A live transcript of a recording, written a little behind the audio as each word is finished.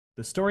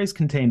The stories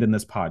contained in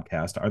this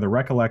podcast are the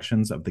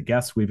recollections of the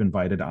guests we've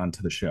invited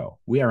onto the show.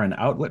 We are an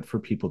outlet for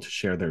people to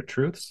share their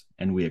truths,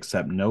 and we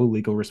accept no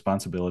legal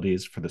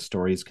responsibilities for the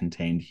stories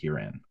contained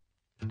herein.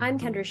 I'm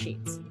Kendra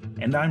Sheets.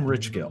 And I'm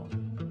Rich Gill.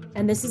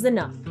 And this is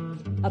Enough,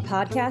 a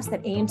podcast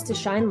that aims to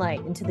shine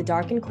light into the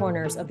darkened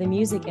corners of the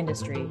music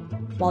industry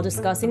while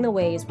discussing the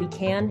ways we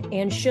can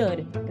and should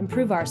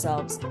improve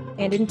ourselves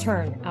and, in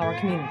turn, our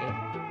community.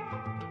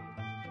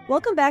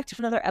 Welcome back to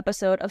another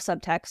episode of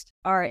Subtext,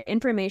 our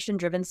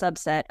information-driven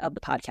subset of the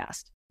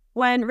podcast.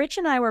 When Rich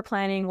and I were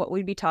planning what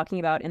we'd be talking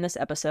about in this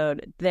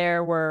episode,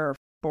 there were,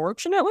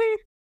 fortunately,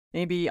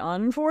 maybe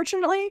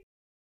unfortunately,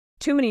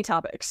 too many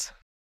topics.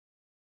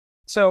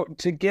 So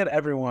to get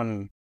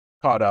everyone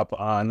caught up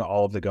on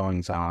all of the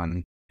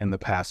goings-on in the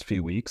past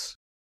few weeks,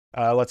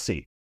 let's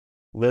see.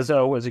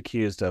 Lizzo was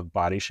accused of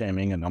body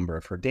shaming a number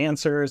of her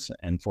dancers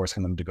and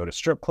forcing them to go to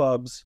strip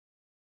clubs.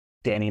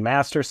 Danny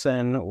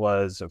Masterson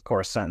was, of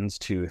course,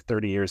 sentenced to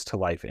 30 years to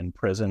life in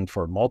prison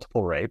for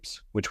multiple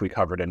rapes, which we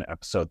covered in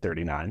episode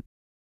 39.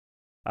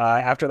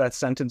 After that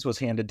sentence was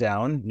handed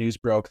down, news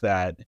broke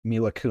that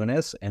Mila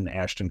Kunis and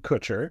Ashton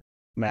Kutcher,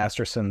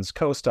 Masterson's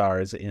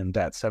co-stars in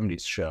That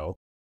 70s Show,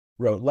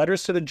 wrote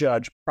letters to the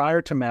judge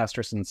prior to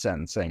Masterson's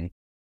sentencing,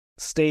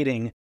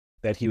 stating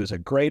that he was a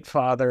great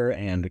father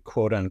and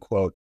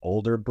quote-unquote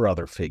older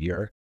brother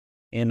figure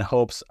in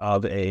hopes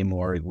of a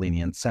more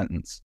lenient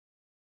sentence.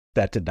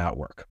 That did not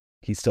work.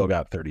 He still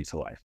got 30 to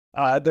life.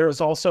 There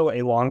was also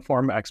a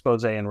long-form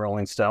expose in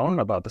Rolling Stone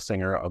about the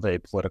singer of a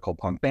political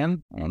punk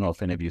band. I don't know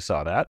if any of you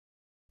saw that.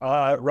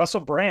 Russell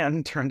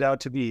Brand turned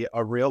out to be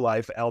a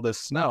real-life Aldous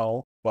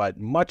Snow, but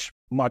much,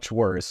 much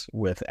worse,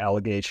 with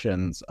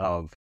allegations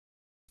of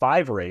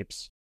 5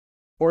 rapes,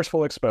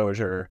 forceful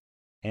exposure,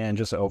 and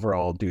just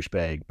overall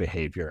douchebag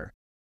behavior.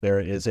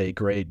 There is a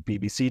great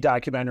BBC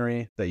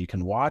documentary that you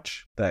can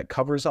watch that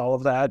covers all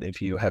of that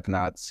if you have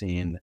not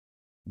seen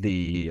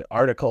the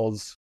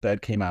articles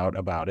that came out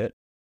about it.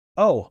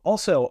 Oh,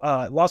 also,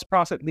 Lost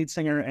Prophet lead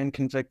singer and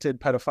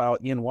convicted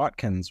pedophile Ian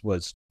Watkins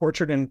was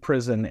tortured in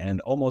prison and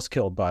almost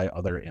killed by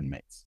other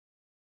inmates.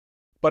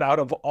 But out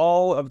of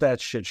all of that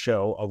shit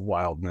show of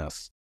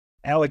wildness,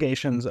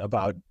 allegations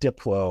about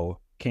Diplo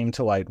came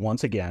to light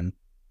once again.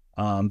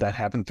 That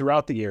happened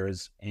throughout the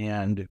years,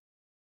 and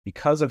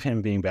because of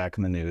him being back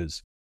in the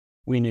news,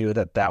 we knew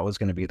that that was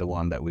going to be the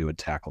one that we would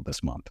tackle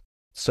this month.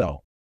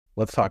 So,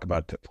 let's talk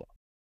about Diplo.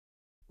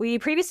 We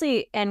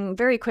previously and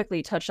very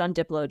quickly touched on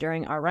Diplo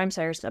during our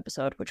Rhymesayers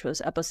episode, which was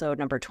episode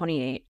number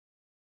 28.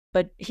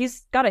 But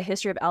he's got a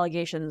history of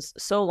allegations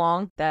so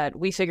long that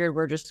we figured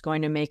we're just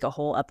going to make a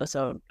whole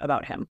episode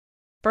about him.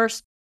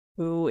 First,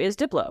 who is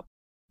Diplo?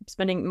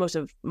 Spending most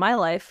of my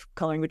life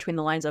coloring between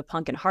the lines of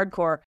punk and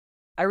hardcore,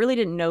 I really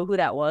didn't know who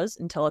that was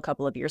until a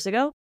couple of years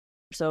ago.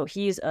 So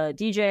he's a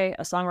DJ,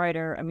 a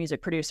songwriter, a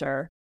music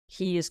producer.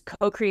 He's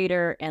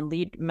co-creator and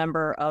lead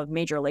member of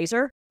Major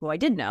Lazer, who I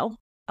did know,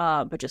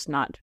 but just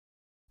not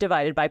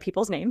divided by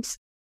people's names.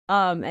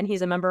 And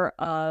he's a member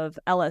of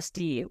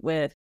LSD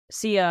with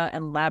Sia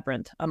and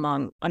Labyrinth,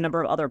 among a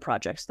number of other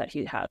projects that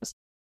he has.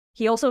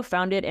 He also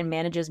founded and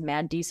manages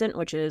Mad Decent,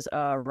 which is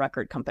a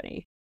record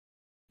company.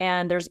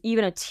 And there's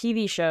even a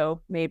TV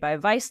show made by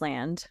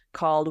Viceland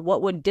called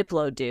What Would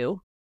Diplo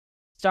Do?,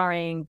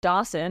 starring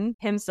Dawson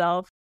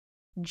himself,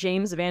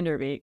 James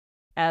Vanderbeek,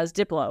 as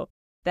Diplo,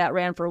 that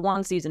ran for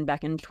 1 season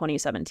back in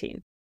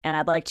 2017. And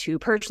I'd like to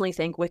personally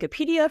thank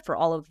Wikipedia for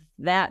all of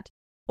that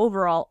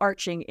overall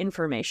arching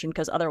information,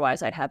 because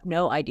otherwise I'd have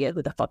no idea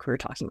who the fuck we were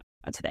talking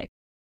about today.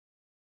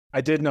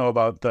 I did know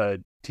about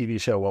the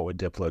TV show What Would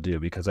Diplo Do?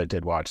 Because I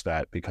did watch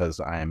that because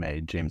I am a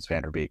James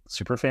Vanderbeek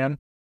super fan.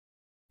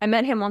 I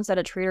met him once at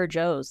a Trader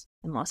Joe's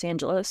in Los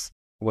Angeles.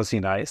 Was he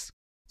nice?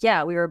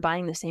 Yeah, we were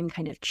buying the same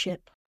kind of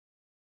chip.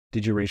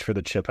 Did you reach for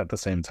the chip at the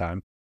same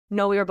time?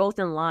 No, we were both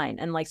in line,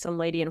 and like some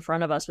lady in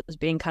front of us was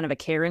being kind of a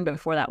Karen, but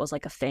before that was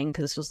like a thing,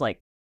 because this was like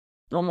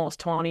almost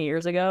 20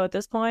 years ago at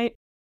this point.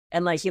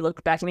 And like he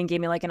looked back at me and gave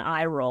me like an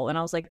eye roll, and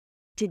I was like,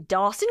 did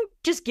Dawson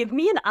just give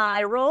me an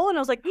eye roll? And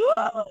I was like,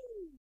 oh!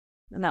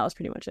 And that was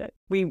pretty much it.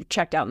 We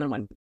checked out and then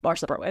went our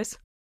separate ways.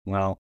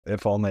 Well,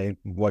 if only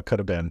what could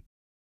have been.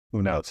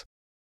 Who knows?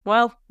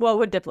 Well, what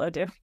would Diplo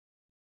do?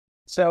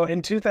 So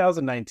in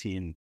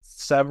 2019,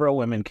 several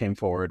women came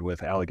forward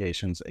with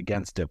allegations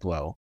against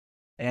Diplo,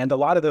 and a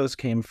lot of those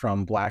came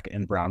from Black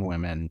and brown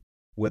women,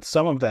 with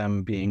some of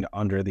them being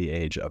under the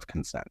age of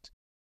consent.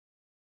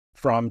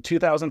 From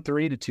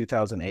 2003 to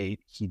 2008,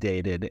 he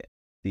dated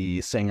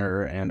the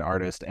singer and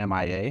artist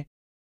MIA,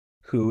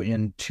 who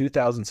in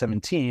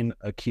 2017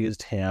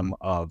 accused him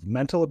of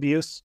mental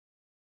abuse,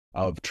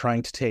 of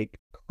trying to take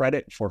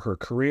credit for her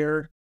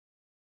career,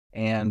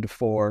 and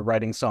for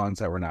writing songs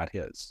that were not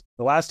his.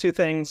 The last two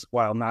things,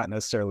 while not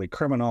necessarily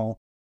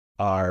criminal,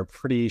 are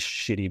pretty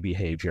shitty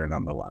behavior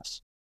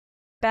nonetheless.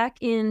 Back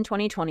in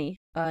 2020,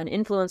 an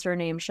influencer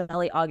named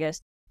Chevelle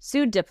August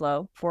sued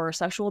Diplo for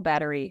sexual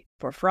battery,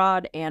 for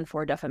fraud, and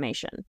for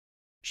defamation.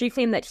 She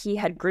claimed that he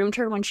had groomed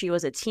her when she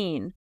was a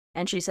teen,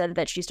 and she said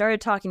that she started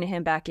talking to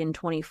him back in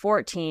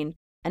 2014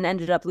 and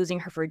ended up losing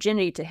her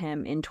virginity to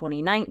him in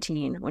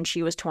 2019 when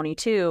she was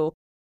 22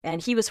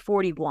 and he was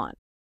 41.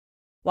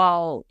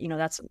 While,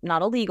 that's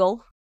not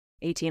illegal,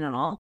 18 and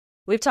all,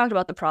 we've talked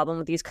about the problem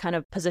with these kind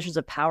of positions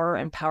of power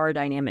and power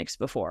dynamics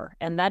before,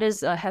 and that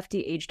is a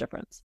hefty age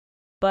difference.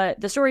 But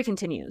the story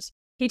continues.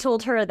 He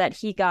told her that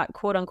he got,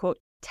 quote unquote,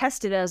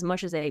 tested as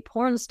much as a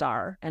porn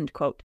star, end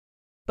quote,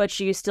 but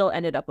she still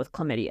ended up with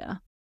chlamydia.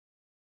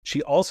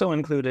 She also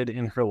included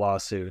in her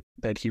lawsuit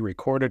that he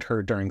recorded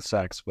her during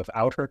sex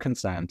without her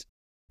consent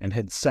and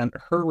had sent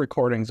her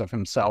recordings of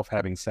himself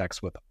having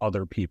sex with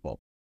other people.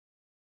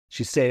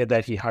 She stated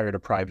that he hired a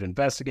private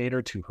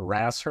investigator to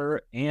harass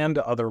her and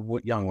other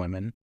young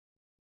women.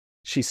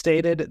 She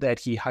stated that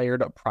he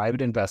hired a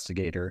private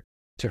investigator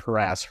to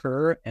harass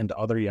her and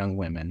other young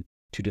women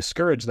to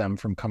discourage them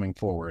from coming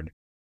forward,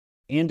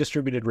 and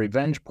distributed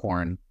revenge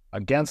porn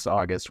against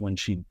August when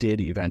she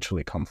did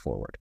eventually come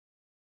forward.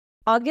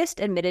 August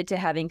admitted to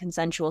having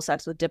consensual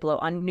sex with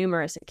Diplo on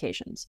numerous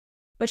occasions,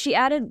 but she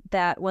added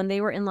that when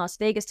they were in Las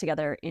Vegas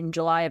together in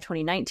July of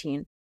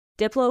 2019,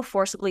 Diplo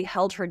forcibly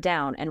held her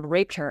down and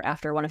raped her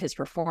after one of his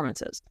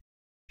performances.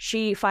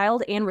 She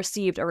filed and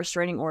received a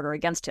restraining order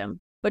against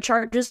him, but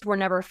charges were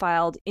never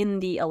filed in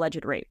the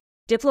alleged rape.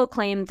 Diplo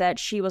claimed that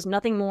she was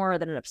nothing more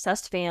than an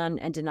obsessed fan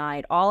and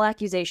denied all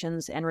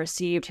accusations and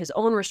received his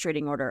own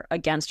restraining order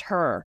against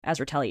her as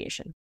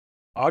retaliation.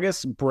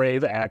 August's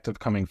brave act of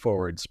coming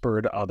forward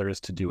spurred others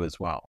to do as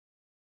well.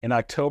 In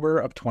October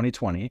of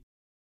 2020,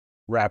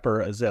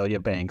 rapper Azalea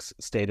Banks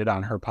stated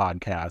on her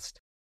podcast,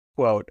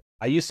 quote,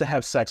 "I used to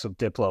have sex with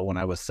Diplo when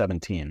I was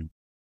 17.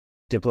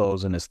 Diplo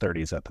was in his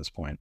 30s at this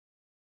point.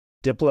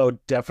 Diplo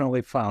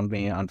definitely found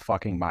me on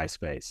fucking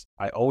MySpace.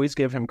 I always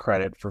give him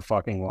credit for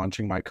fucking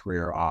launching my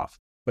career off.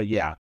 But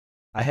yeah,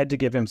 I had to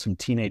give him some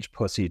teenage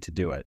pussy to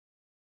do it.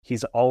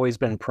 He's always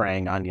been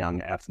preying on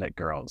young ethnic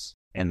girls."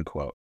 End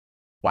quote.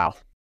 Wow.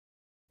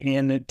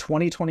 In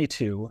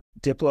 2022,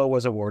 Diplo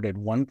was awarded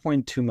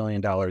 $1.2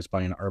 million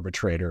by an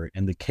arbitrator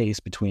in the case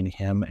between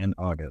him and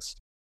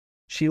August.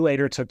 She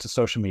later took to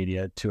social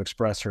media to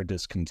express her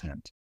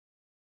discontent.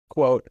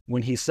 Quote,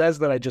 "When he says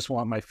that I just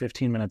want my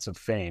 15 minutes of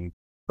fame,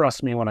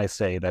 trust me when I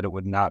say that it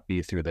would not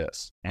be through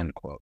this." End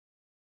quote.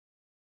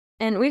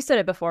 And we've said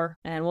it before,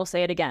 and we'll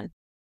say it again.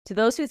 To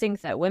those who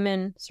think that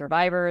women,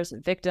 survivors,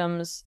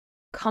 victims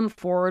come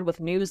forward with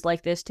news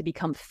like this to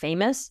become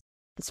famous,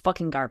 it's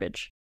fucking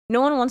garbage.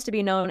 No one wants to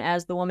be known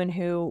as the woman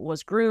who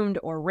was groomed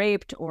or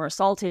raped or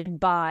assaulted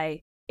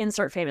by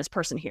insert famous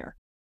person here.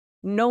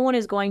 No one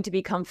is going to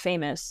become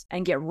famous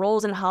and get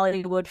roles in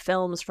Hollywood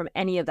films from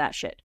any of that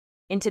shit.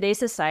 In today's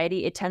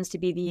society, it tends to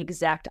be the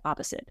exact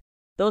opposite.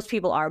 Those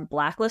people are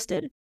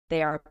blacklisted,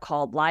 they are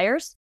called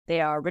liars, they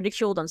are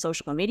ridiculed on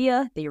social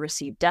media, they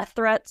receive death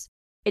threats.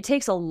 It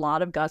takes a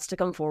lot of guts to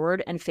come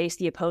forward and face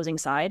the opposing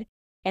side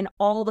and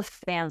all the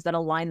fans that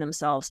align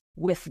themselves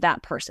with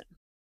that person.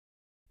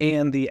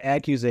 And the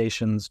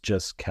accusations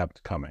just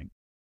kept coming.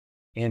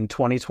 In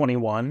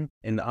 2021,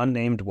 an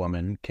unnamed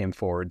woman came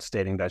forward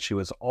stating that she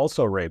was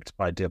also raped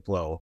by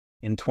Diplo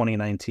in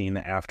 2019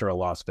 after a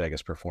Las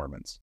Vegas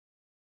performance.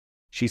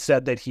 She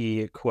said that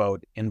he,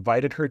 quote,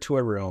 "invited her to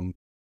a room,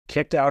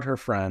 kicked out her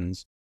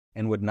friends,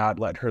 and would not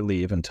let her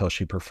leave until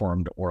she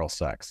performed oral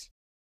sex."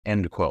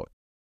 End quote.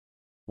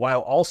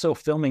 While also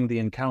filming the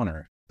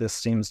encounter, this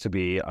seems to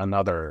be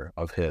another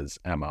of his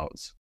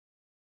MOs.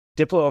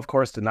 Diplo, of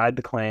course, denied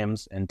the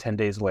claims, and 10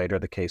 days later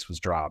the case was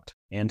dropped,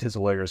 and his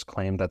lawyers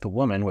claimed that the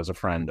woman was a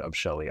friend of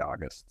Shelley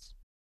August's.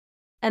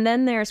 And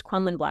then there's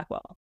Quenlin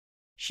Blackwell.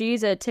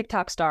 She's a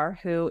TikTok star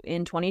who,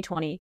 in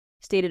 2020,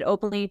 stated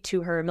openly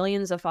to her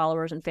millions of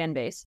followers and fan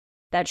base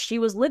that she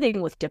was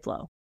living with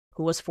Diplo,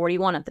 who was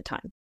 41 at the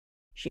time.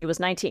 She was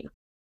 19.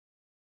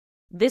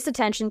 This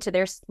attention to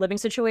their living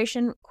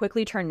situation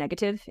quickly turned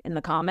negative in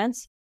the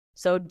comments,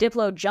 so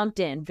Diplo jumped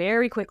in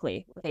very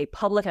quickly with a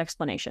public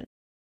explanation.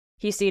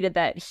 He stated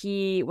that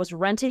he was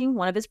renting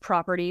one of his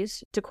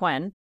properties to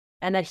Quen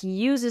and that he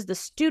uses the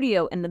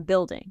studio in the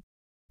building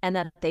and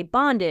that they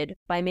bonded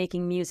by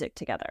making music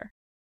together.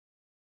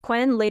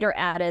 Quen later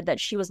added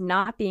that she was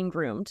not being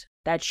groomed,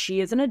 that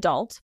she is an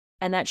adult,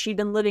 and that she'd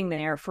been living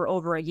there for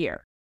over a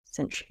year,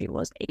 since she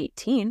was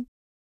 18,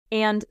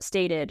 and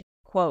stated,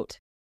 quote,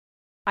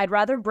 "I'd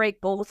rather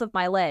break both of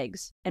my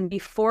legs and be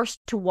forced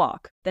to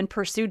walk than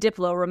pursue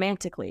Diplo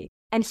romantically,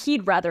 and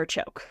he'd rather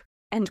choke."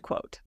 End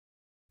quote.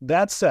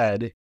 That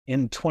said,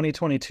 in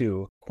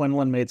 2022,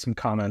 Quenlin made some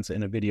comments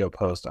in a video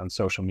post on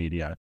social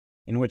media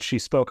in which she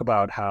spoke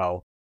about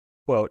how,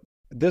 quote,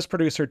 "This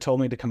producer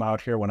told me to come out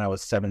here when I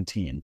was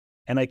 17,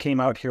 and I came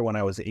out here when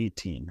I was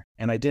 18,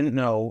 and I didn't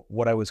know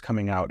what I was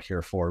coming out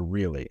here for,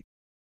 really.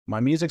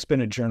 My music's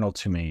been a journal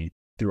to me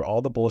through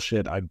all the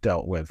bullshit I've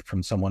dealt with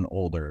from someone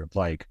older,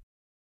 like,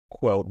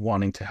 quote,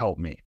 wanting to help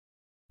me.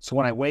 So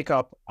when I wake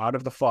up out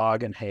of the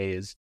fog and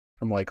haze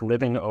from like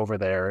living over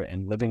there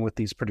and living with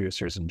these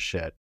producers and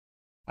shit,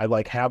 I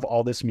like have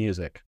all this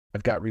music.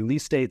 I've got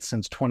release dates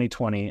since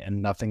 2020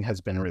 and nothing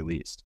has been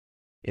released.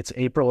 It's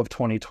April of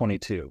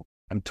 2022.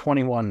 I'm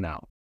 21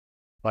 now.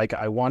 Like,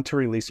 I want to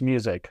release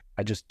music,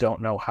 I just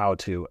don't know how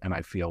to, and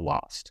I feel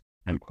lost,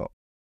 end quote.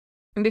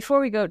 And before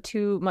we go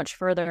too much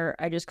further,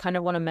 I just kind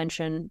of want to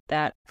mention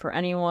that for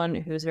anyone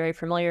who's very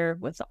familiar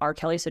with the R.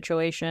 Kelly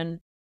situation,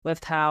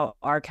 with how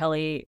R.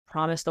 Kelly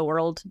promised the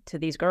world to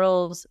these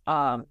girls,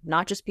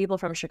 not just people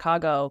from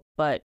Chicago,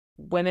 but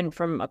women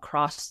from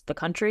across the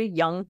country,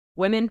 young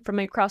women from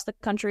across the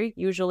country,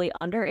 usually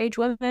underage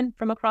women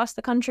from across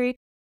the country.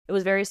 It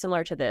was very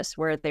similar to this,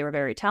 where they were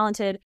very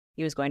talented.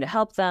 He was going to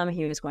help them.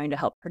 He was going to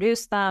help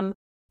produce them,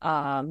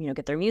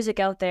 get their music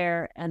out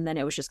there. And then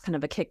it was just kind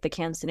of a kick the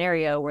can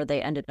scenario where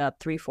they ended up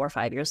 3, 4,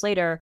 5 years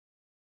later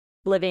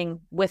living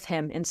with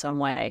him in some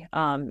way,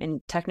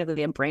 in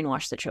technically a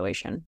brainwash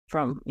situation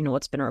from,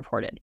 what's been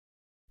reported.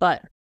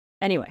 But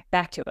anyway,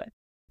 back to it.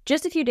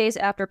 Just a few days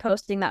after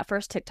posting that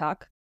first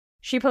TikTok,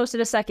 she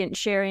posted a second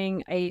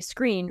sharing a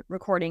screen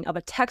recording of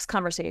a text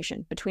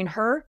conversation between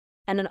her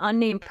and an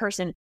unnamed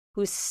person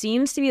who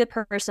seems to be the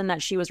person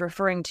that she was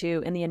referring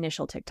to in the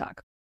initial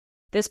TikTok.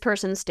 This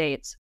person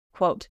states,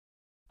 quote,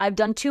 "I've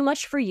done too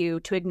much for you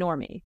to ignore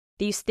me.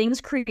 These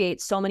things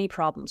create so many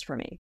problems for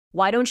me.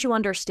 Why don't you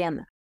understand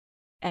that?"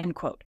 End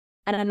quote.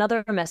 And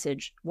another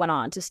message went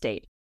on to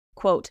state,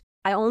 quote,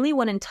 "I only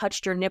went and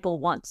touched your nipple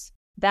once.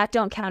 That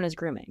don't count as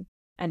grooming."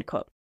 End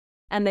quote.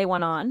 And they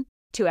went on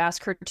to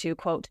ask her to,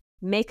 quote,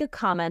 "make a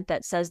comment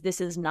that says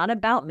this is not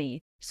about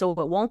me, so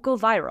it won't go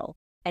viral,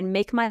 and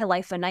make my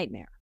life a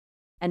nightmare."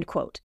 End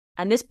quote.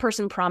 And this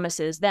person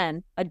promises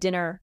then a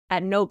dinner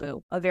at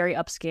Nobu, a very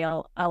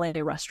upscale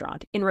LA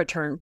restaurant, in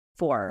return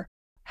for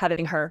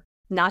having her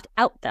not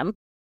out them.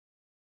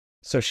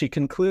 So she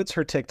concludes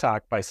her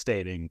TikTok by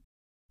stating,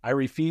 "I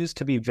refuse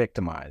to be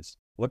victimized.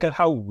 Look at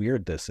how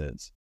weird this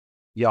is.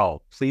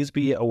 Y'all, please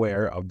be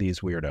aware of these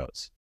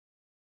weirdos."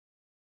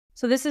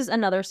 So this is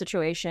another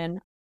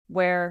situation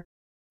where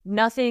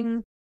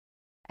nothing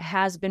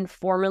has been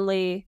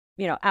formally,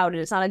 outed.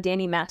 It's not a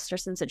Danny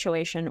Masterson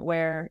situation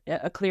where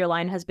a clear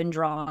line has been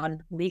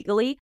drawn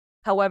legally.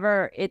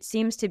 However, it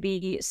seems to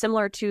be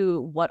similar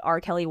to what R.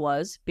 Kelly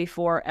was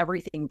before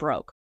everything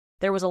broke.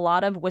 There was a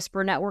lot of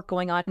whisper network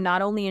going on,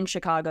 not only in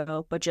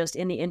Chicago, but just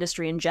in the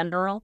industry in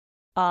general.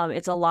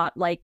 It's a lot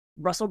like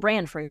Russell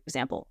Brand, for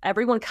example.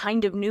 Everyone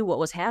kind of knew what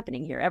was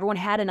happening here. Everyone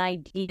had an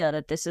idea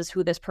that this is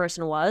who this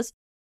person was,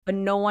 but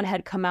no one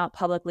had come out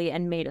publicly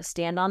and made a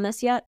stand on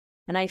this yet.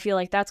 And I feel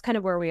like that's kind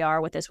of where we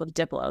are with this with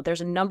Diplo.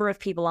 There's a number of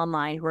people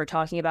online who are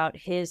talking about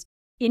his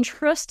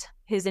interest,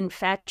 his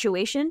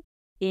infatuation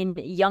in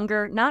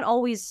younger, not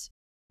always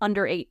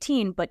under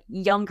 18, but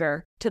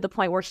younger, to the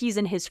point where he's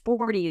in his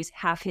 40s,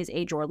 half his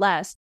age or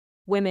less,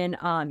 women,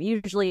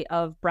 usually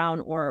of brown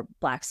or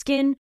black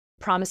skin,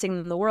 promising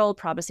them the world,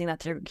 promising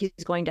that he's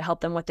going to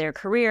help them with their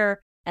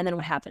career. And then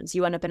what happens?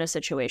 You end up in a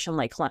situation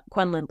like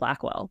Quenlin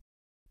Blackwell.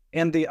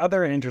 And the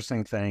other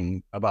interesting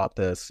thing about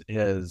this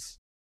is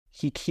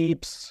he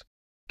keeps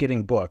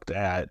getting booked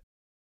at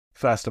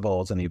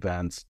festivals and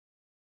events.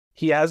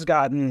 He has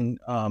gotten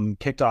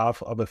kicked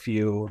off of a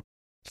few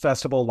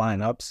festival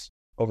lineups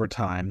over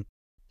time.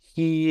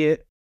 He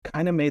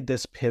kind of made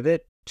this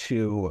pivot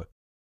to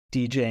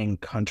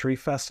DJing country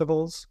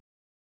festivals,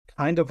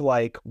 kind of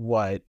like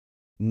what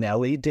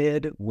Nelly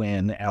did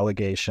when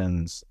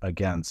allegations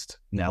against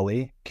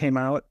Nelly came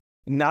out.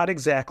 Not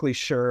exactly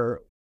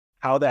sure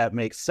how that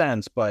makes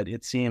sense, but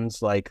it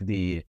seems like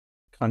the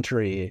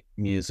country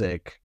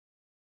music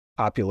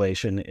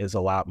population is a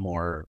lot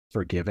more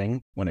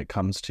forgiving when it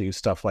comes to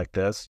stuff like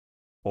this,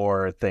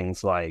 or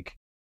things like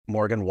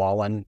Morgan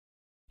Wallen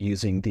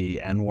using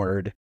the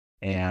N-word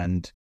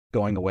and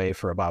going away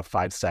for about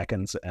 5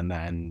 seconds and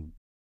then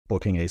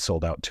booking a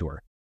sold-out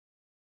tour.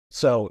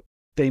 So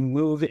they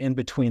move in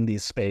between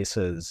these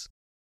spaces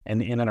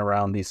and in and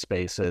around these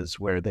spaces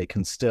where they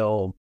can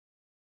still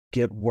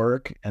get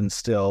work and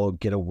still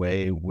get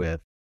away with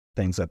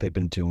things that they've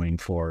been doing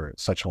for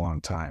such a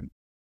long time.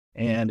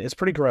 And it's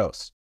pretty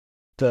gross.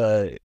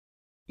 The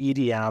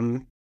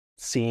EDM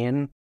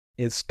scene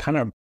is kind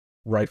of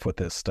rife with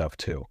this stuff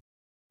too.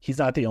 He's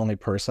not the only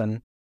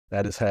person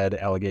that has had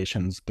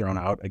allegations thrown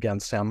out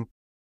against him.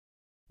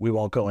 We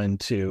won't go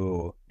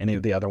into any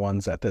of the other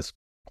ones at this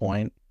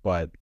point,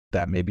 but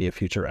that may be a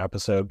future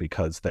episode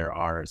because there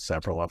are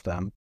several of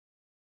them.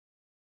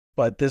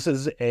 But this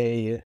is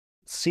a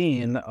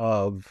scene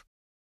of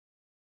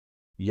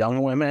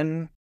young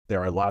women.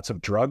 There are lots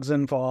of drugs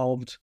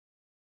involved.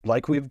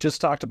 Like we've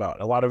just talked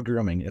about, a lot of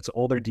grooming. It's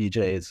older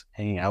DJs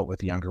hanging out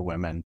with younger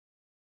women.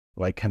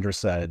 Like Kendra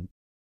said,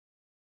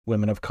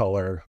 women of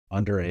color,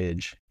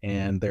 underage,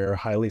 and they're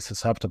highly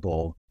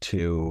susceptible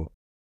to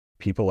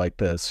people like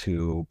this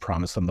who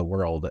promise them the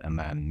world and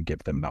then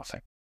give them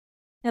nothing.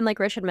 And like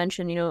Rich had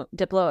mentioned,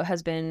 Diplo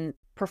has been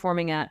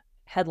performing at,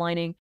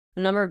 headlining a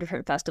number of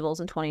different festivals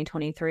in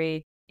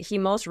 2023. He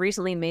most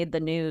recently made the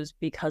news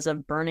because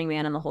of Burning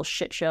Man and the whole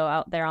shit show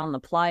out there on the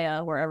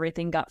playa where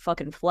everything got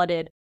fucking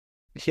flooded.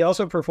 He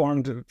also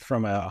performed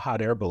from a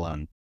hot air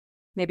balloon.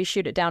 Maybe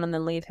shoot it down and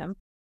then leave him.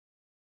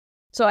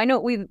 So I know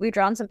we've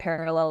drawn some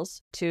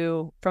parallels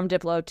from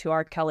Diplo to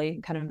R.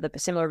 Kelly, kind of the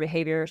similar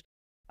behaviors.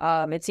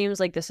 It seems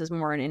like this is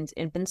more in its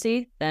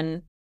infancy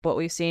than what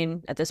we've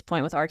seen at this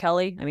point with R.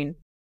 Kelly. I mean,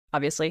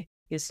 obviously,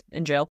 he's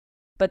in jail.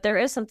 But there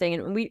is something,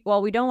 and we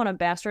don't want to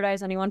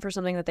bastardize anyone for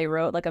something that they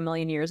wrote like a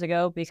million years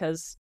ago,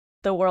 because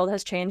the world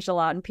has changed a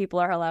lot and people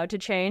are allowed to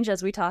change,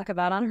 as we talk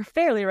about on a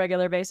fairly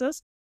regular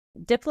basis.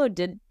 Diplo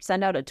did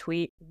send out a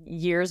tweet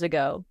years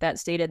ago that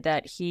stated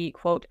that he,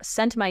 quote,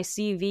 sent my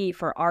CV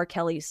for R.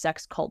 Kelly's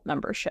sex cult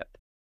membership.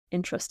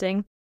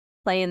 Interesting.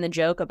 Playing the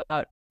joke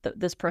about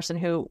this person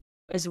who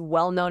is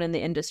well known in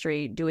the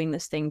industry doing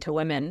this thing to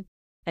women,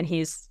 and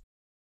he's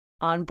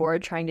on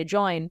board trying to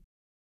join.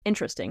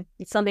 Interesting.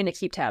 It's something to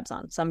keep tabs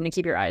on, something to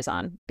keep your eyes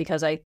on,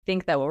 because I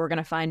think that what we're going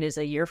to find is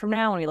a year from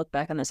now, when we look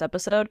back on this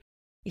episode,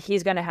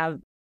 he's going to have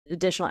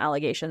additional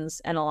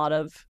allegations and a lot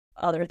of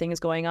other things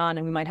going on,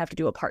 and we might have to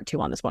do a part 2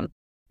 on this one.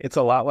 It's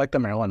a lot like the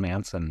Marilyn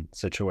Manson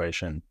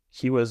situation.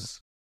 He was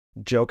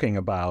joking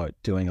about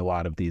doing a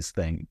lot of these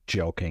things,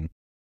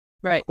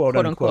 right, quote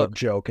unquote, unquote,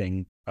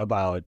 joking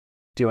about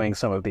doing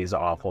some of these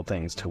awful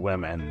things to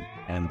women,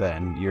 and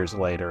then years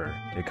later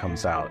it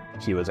comes out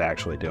he was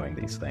actually doing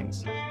these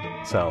things.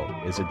 So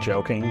is it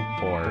joking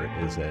or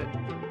is it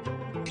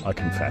a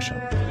confession?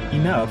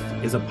 Enough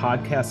is a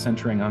podcast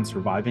centering on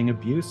surviving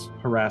abuse,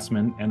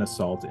 harassment, and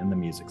assault in the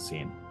music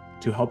scene.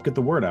 To help get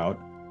the word out,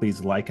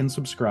 please like and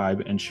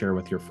subscribe and share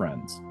with your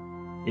friends.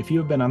 If you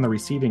have been on the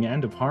receiving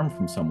end of harm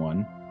from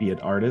someone, be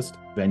it artist,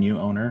 venue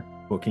owner,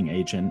 booking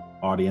agent,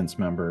 audience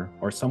member,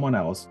 or someone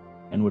else,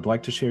 and would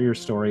like to share your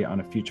story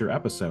on a future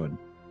episode,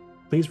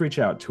 please reach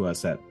out to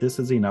us at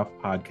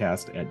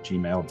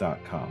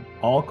thisisenoughpodcast@gmail.com.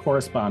 All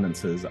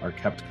correspondences are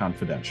kept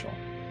confidential.